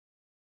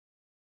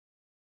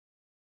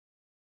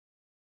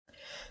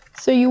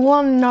So you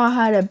want to know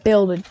how to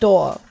build a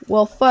door.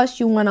 Well, first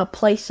you want to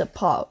place a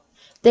part.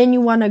 Then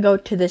you want to go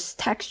to this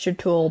texture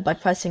tool by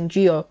pressing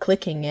G or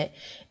clicking it,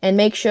 and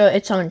make sure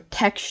it's on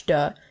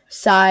texture,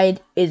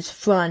 side is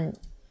front,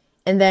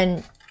 and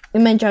then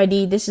image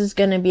ID. This is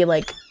going to be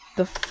like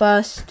the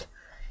first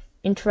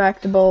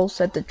interactable,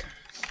 set the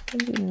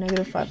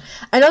 -5.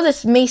 I know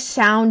this may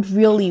sound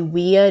really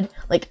weird,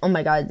 like, oh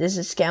my god, this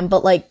is scam,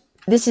 but like,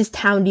 this is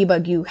town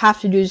debug. You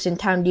have to do this in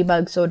town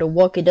debug so it'll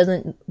work. It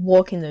doesn't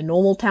work in the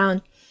normal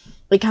town.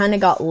 It kind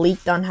of got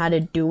leaked on how to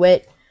do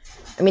it.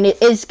 I mean,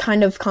 it is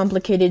kind of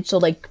complicated, so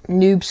like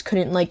noobs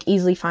couldn't like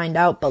easily find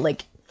out, but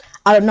like,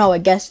 I don't know, I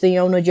guess the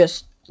owner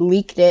just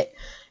leaked it.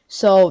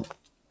 So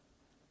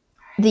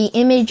the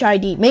image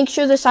ID, make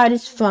sure the side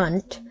is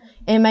front.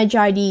 Image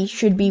ID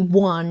should be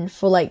 1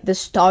 for like the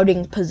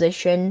starting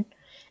position,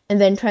 and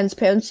then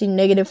transparency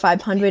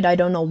 -500. I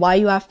don't know why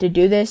you have to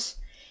do this.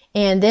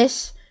 And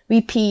this,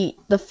 repeat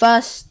the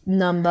first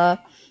number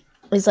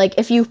is like,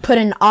 if you put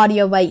an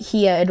audio right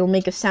here, it'll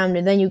make a sound,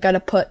 and then you gotta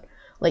put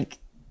like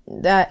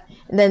that.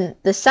 And then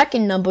the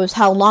second number is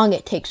how long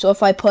it takes. So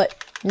if I put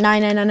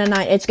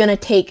 9999, it's gonna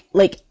take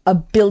like a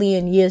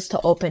billion years to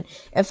open.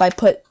 If I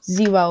put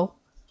 0,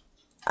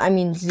 I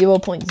mean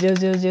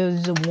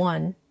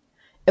 0.00001,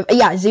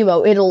 yeah,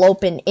 0, it'll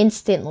open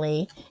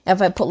instantly.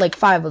 If I put like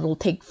 5, it'll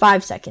take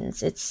 5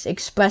 seconds. It's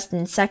expressed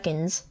in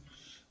seconds.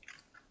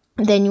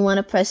 Then you want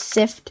to press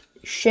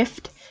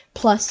shift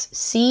plus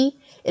C.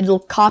 It'll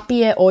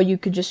copy it, or you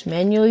could just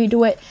manually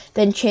do it.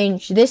 Then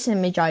change this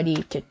image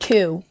ID to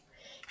 2,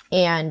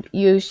 and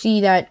you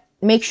see that,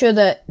 make sure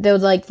that they're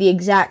like the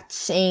exact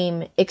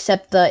same,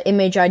 except the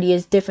image ID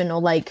is different,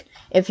 or like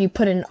if you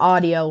put an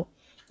audio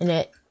in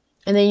it.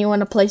 And then you want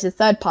to place a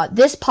third part.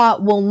 This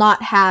part will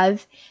not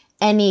have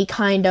any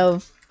kind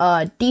of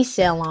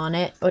detail on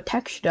it or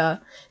texture.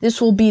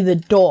 This will be the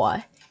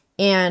door,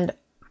 and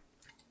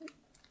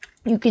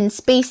you can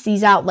space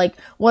these out. Like,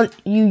 what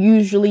you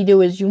usually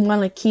do is you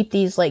want to keep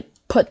these like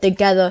put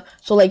together.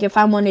 So like, if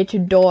I wanted to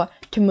door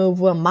to move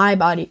where my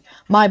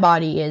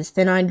body is,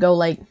 then I'd go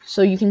like,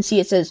 so you can see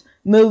it says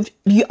moved.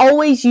 You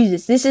always use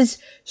this. This is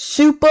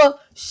super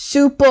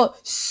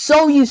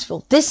so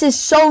useful. This is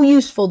so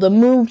useful. The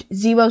moved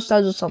 0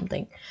 studs or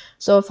something.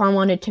 So if I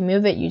wanted to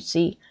move it, you'd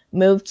see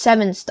moved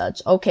 7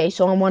 studs. Okay,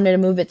 so I wanted to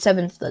move it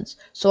 7 studs.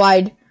 So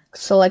I'd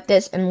select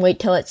this and wait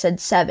till it said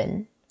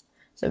 7.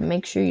 So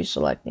make sure you're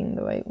selecting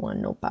the right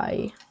one. Nope,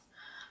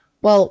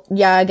 well,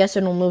 yeah, I guess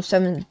it'll move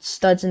 7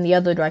 studs in the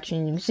other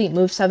direction. You can see,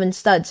 move 7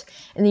 studs.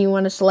 And then you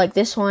want to select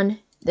this one,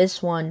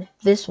 this one,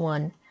 this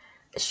one.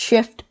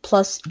 Shift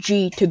plus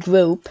G to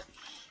group.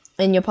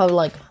 And you're probably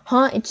like,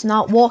 huh, it's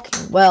not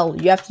working. Well,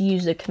 you have to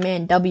use the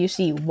command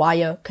WC,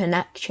 wire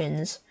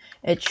connections.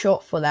 It's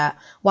short for that.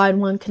 Wired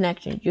one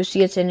connection. You'll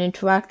see it's an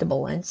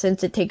interactable, and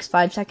since it takes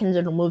 5 seconds,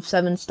 it'll move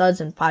 7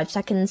 studs in 5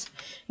 seconds.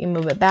 You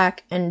move it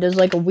back, and there's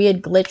like a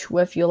weird glitch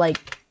where if you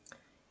like,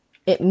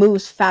 it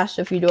moves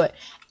faster if you do it.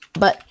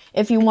 But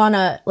if you want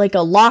like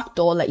a lock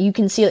door that you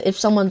can see, if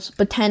someone's,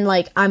 pretend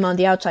like I'm on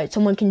the outside,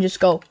 someone can just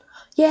go,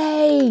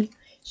 yay!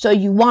 So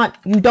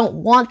you don't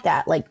want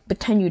that, like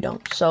pretend you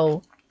don't.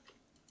 So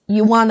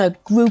you want to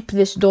group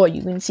this door.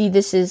 You can see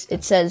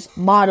it says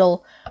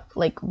model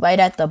like right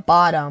at the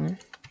bottom,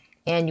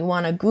 and you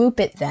want to group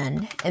it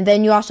then. And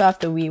then you also have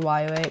to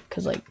rewire it,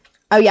 because like,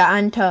 oh yeah,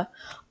 and to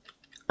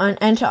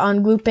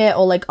ungroup it,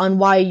 or like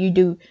unwire, you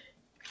do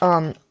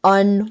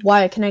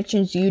unwire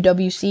connections,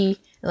 UWC,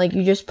 and like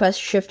you just press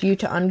shift U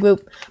to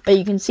ungroup. But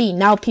you can see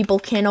now people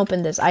can't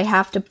open this. I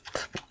have to,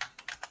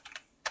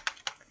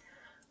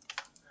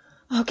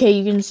 okay,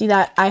 you can see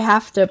that I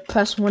have to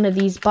press one of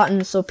these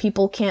buttons so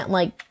people can't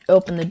like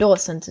open the door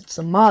since it's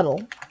a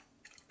model.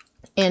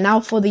 And now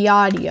for the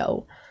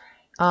audio.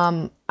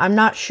 I'm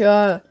not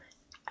sure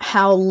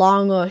how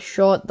long or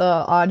short the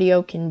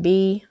audio can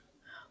be,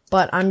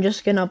 but I'm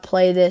just gonna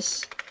play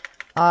this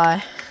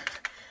I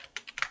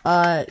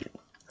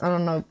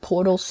don't know,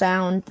 portal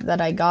sound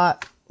that I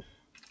got.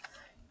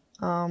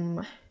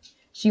 So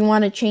you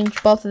want to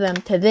change both of them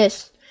to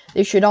this.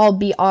 They should all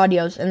be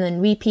audios, and then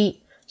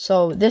repeat.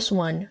 So this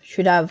one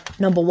should have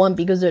number 1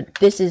 because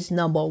this is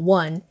number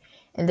 1,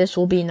 and this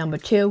will be number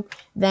 2.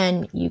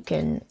 Then you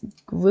can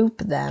group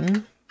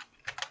them,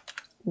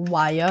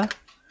 wire.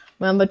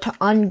 Remember, to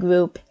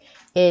ungroup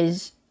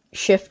is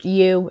shift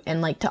U,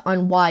 and like to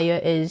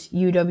unwire is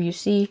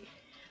UWC.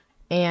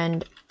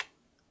 And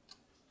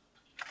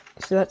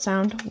see that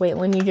sound? Wait,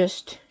 let me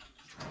just,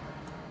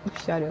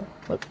 what's the audio?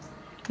 Look,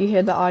 you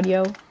hear the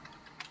audio?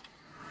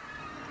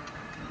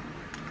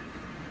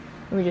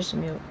 Let me just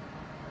mute.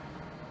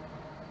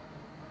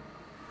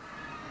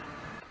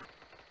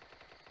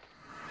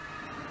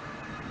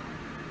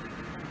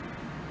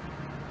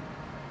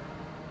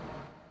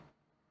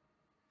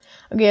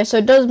 Okay, so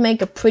it does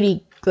make a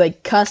pretty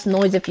like cuss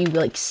noise if you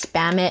like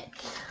spam it,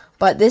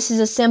 but this is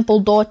a simple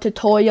door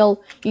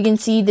tutorial. You can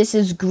see this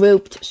is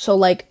grouped so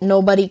like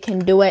nobody can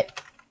do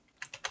it,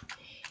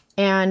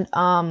 and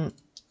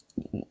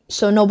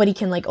so nobody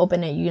can like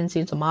open it. You can see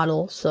it's a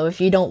model. So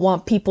if you don't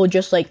want people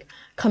just like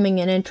coming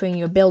and entering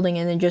your building,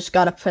 and then just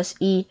gotta press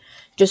E,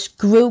 just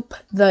group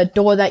the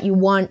door that you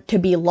want to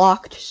be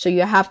locked. So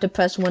you have to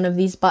press one of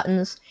these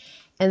buttons.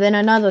 And then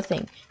another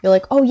thing, you're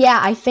like, oh yeah,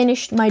 I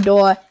finished my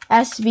door,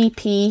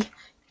 SVP,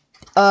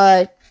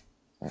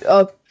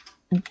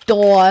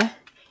 door,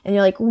 and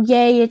you're like,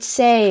 yay, it's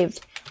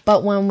saved.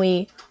 But when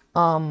we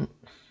load,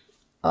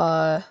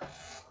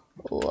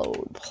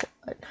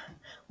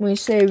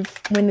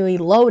 when we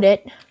load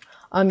it,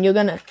 you're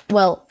gonna,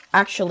 well,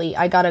 actually,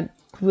 I gotta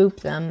group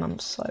them. I'm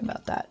sorry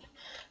about that.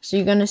 So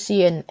you're gonna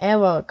see an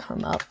error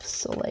come up.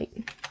 So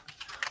like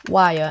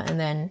wire, and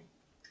then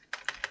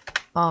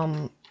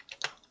oh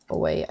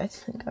wait, I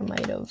think I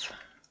might have.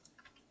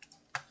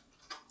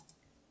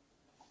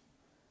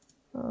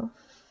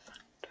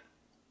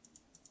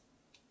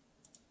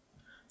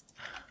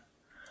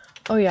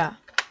 Oh yeah.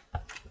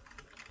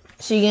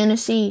 So you're gonna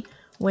see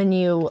when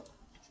you,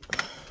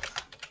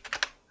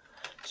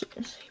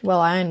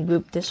 well, I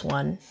ungrouped this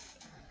one.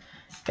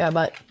 Yeah,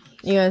 but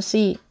you're gonna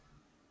see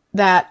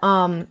that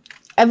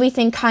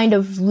everything kind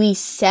of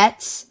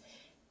resets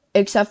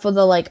except for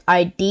the like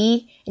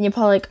ID, and you're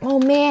probably like, oh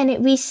man,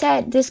 it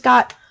reset. This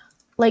got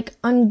like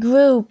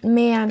ungrouped,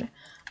 man,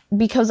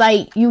 because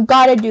you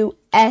gotta do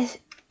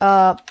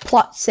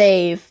plot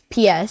save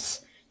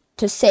PS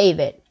to save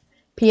it,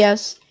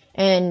 PS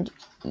and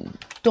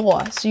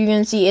door. So you're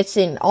gonna see it's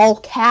in all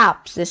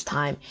caps this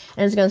time,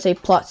 and it's gonna say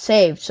plot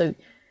saved. So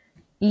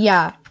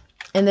yeah,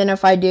 and then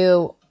if I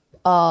do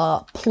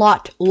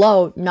plot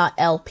load, not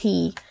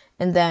LP,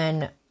 and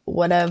then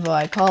whatever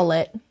I call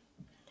it,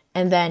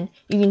 and then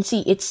you can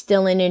see it's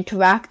still in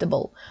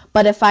interactable.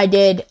 But if I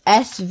did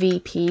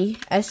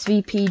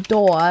SVP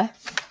door,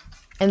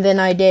 and then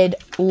I did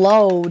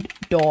load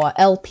door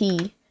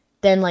LP,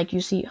 then like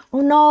you see,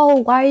 oh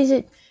no, why is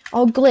it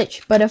all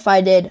glitch? But if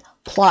I did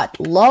plot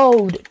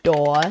load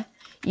door,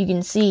 you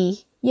can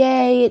see,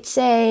 yay, it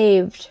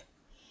saved.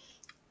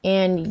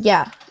 And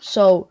yeah,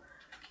 so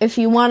if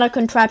you want a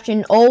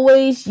contraption,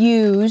 always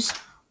use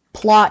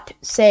plot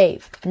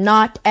save,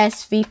 not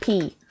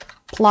SVP.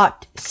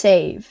 Plot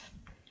save,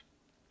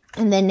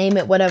 and then name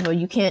it whatever.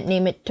 You can't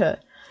name it to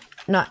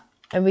not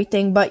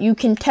everything, but you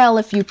can tell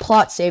if you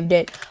plot saved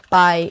it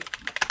by,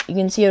 you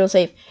can see it'll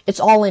say it's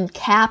all in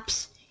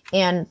caps,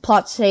 and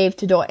plot save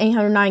to door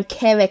 809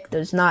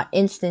 characters, not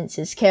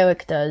instances,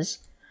 characters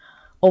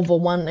over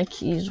one the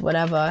keys,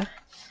 whatever.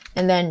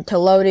 And then to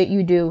load it,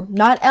 you do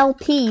not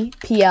LP,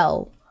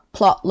 PL,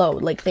 plot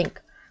load. Like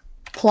think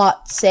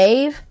plot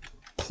save,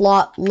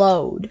 plot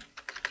load,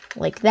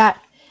 like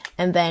that.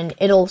 And then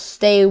it'll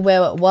stay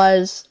where it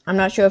was. I'm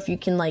not sure if you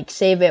can like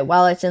save it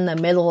while it's in the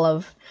middle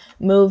of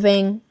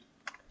moving.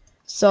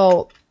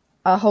 So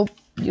I hope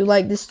you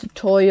like this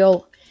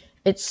tutorial.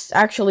 It's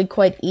actually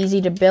quite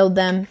easy to build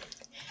them.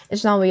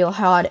 It's not real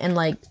hard, and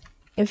like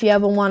if you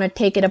ever want to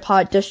take it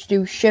apart, just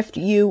do Shift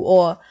U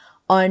or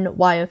on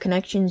wire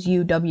connections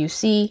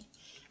UWC,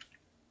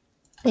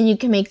 and you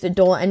can make the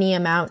door any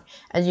amount.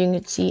 As you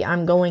can see,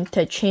 I'm going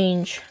to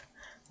change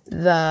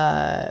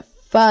the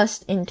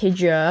first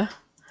integer,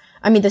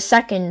 the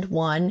second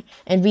one,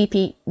 and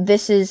repeat.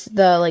 This is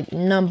the like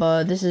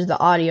number, this is the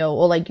audio,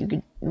 or like you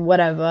could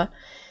whatever,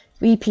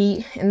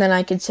 repeat, and then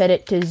I could set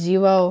it to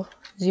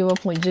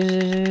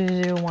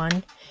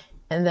 0.0001,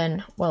 and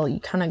then, well, you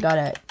kind of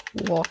gotta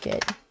walk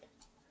it.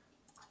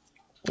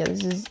 Yeah,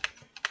 this is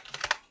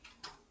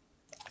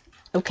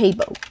okay,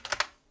 Bo.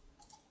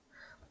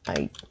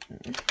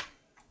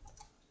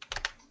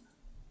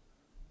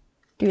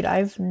 Dude,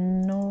 I've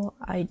no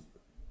idea.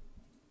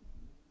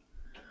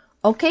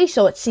 Okay,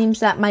 so it seems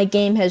that my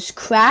game has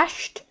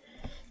crashed.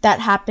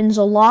 That happens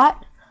a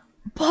lot,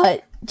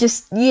 but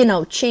just,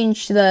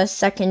 change the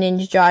second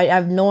integer. I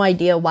have no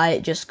idea why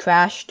it just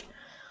crashed.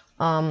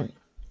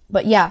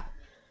 But yeah,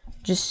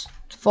 just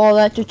follow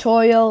that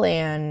tutorial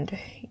and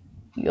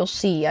you'll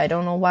see. I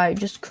don't know why it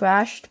just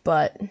crashed,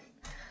 but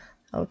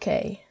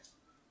okay.